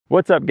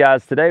What's up,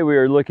 guys? Today we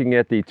are looking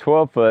at the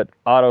 12-foot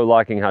auto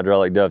locking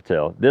hydraulic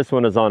dovetail. This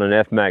one is on an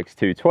F-Max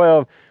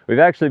 212. We've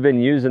actually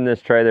been using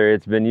this trailer.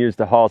 It's been used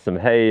to haul some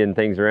hay and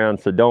things around,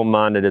 so don't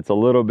mind it. It's a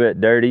little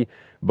bit dirty,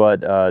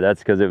 but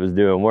that's because it was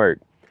doing work.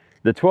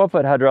 The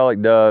 12-foot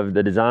hydraulic dove,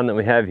 the design that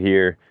we have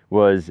here,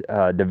 was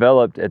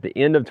developed at the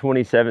end of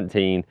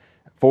 2017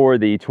 for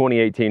the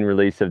 2018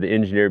 release of the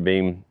engineered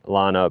beam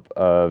lineup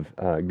of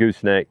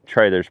gooseneck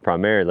trailers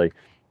primarily.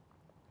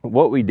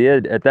 What we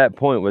did at that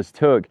point was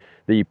took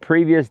the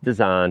previous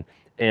design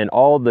and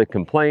all the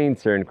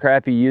complaints and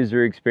crappy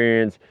user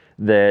experience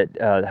that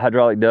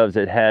hydraulic doves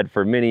had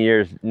for many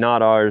years,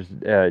 not ours,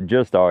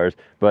 just ours,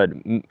 but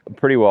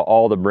pretty well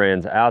all the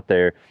brands out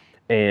there,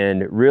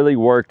 and really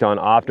worked on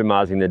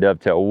optimizing the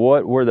dovetail.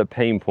 What were the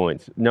pain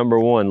points? Number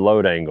one,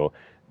 load angle.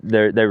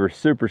 They were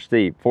super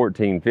steep,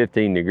 14,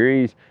 15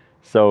 degrees.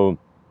 So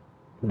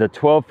the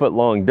 12-foot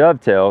long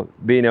dovetail,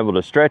 being able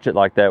to stretch it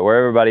like that where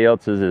everybody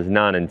else's is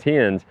 9 and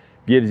 10s,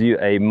 gives you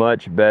a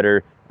much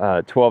better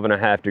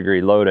 12.5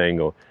 degree load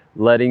angle,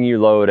 letting you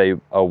load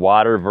a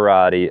wider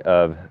variety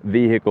of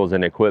vehicles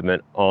and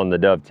equipment on the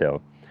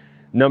dovetail.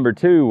 Number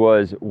two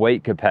was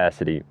weight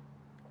capacity.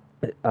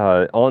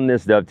 On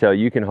this dovetail,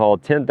 you can haul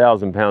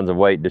 10,000 pounds of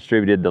weight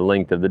distributed the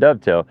length of the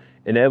dovetail,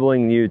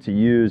 enabling you to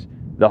use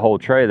the whole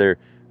trailer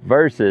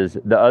versus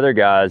the other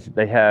guys.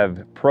 They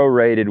have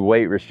prorated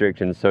weight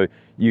restrictions, so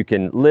you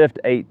can lift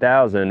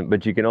 8,000,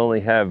 but you can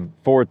only have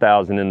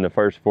 4,000 in the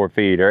first 4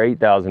 feet or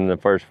 8,000 in the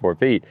first 4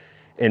 feet,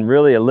 and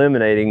really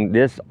eliminating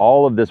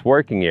all of this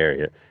working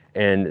area,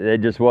 and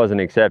it just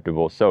wasn't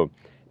acceptable. So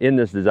in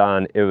this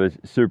design, it was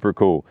super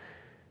cool.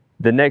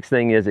 The next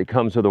thing is it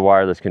comes with a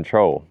wireless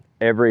control.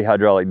 Every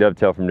hydraulic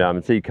dovetail from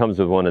Diamond C comes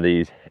with one of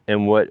these,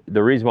 and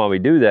the reason why we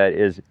do that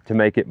is to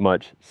make it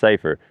much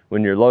safer.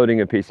 When you're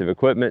loading a piece of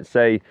equipment,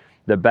 say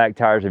the back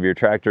tires of your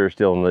tractor are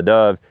still in the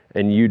dove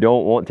and you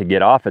don't want to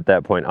get off at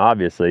that point,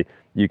 obviously,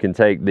 you can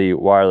take the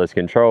wireless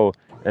control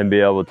and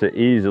be able to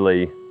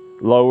easily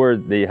lower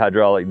the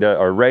hydraulic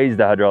or raise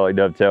the hydraulic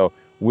dovetail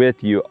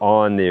with you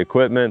on the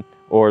equipment,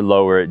 or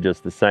lower it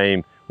just the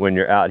same when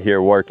you're out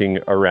here working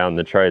around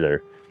the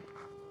trailer.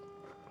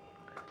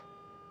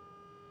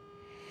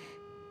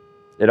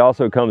 It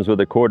also comes with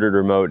a corded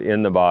remote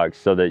in the box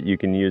so that you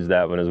can use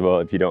that one as well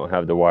if you don't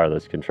have the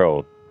wireless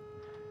control.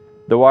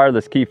 The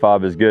wireless key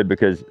fob is good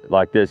because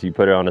like this, you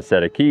put it on a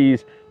set of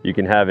keys, you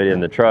can have it in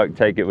the truck,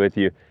 take it with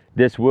you.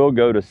 This will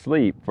go to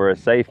sleep for a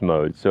safe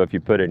mode. So if you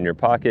put it in your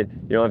pocket,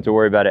 you don't have to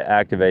worry about it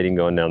activating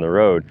going down the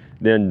road.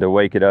 Then to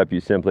wake it up, you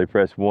simply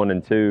press 1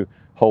 and 2,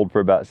 hold for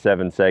about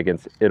 7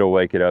 seconds, it'll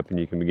wake it up and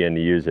you can begin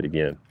to use it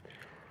again.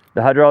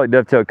 The hydraulic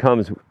dovetail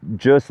comes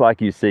just like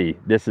you see.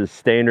 This is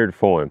standard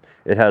form.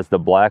 It has the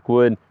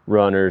Blackwood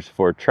runners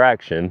for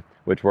traction,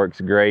 which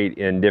works great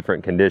in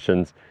different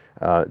conditions.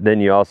 Then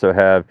you also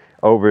have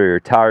over your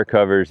tire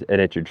covers, and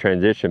at your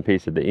transition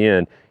piece at the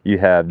end, you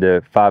have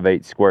the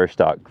 5/8 square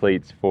stock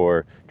cleats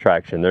for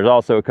traction. There's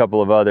also a couple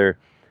of other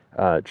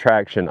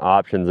traction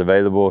options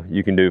available.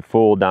 You can do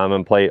full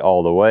diamond plate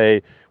all the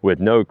way with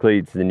no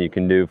cleats, then you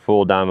can do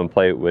full diamond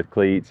plate with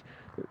cleats.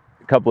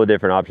 Couple of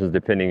different options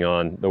depending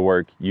on the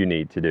work you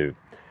need to do.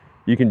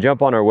 You can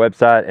jump on our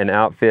website and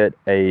outfit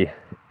a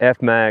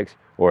F-Max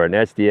or an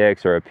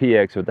SDX or a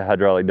PX with the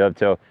hydraulic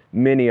dovetail,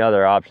 many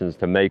other options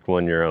to make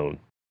one your own.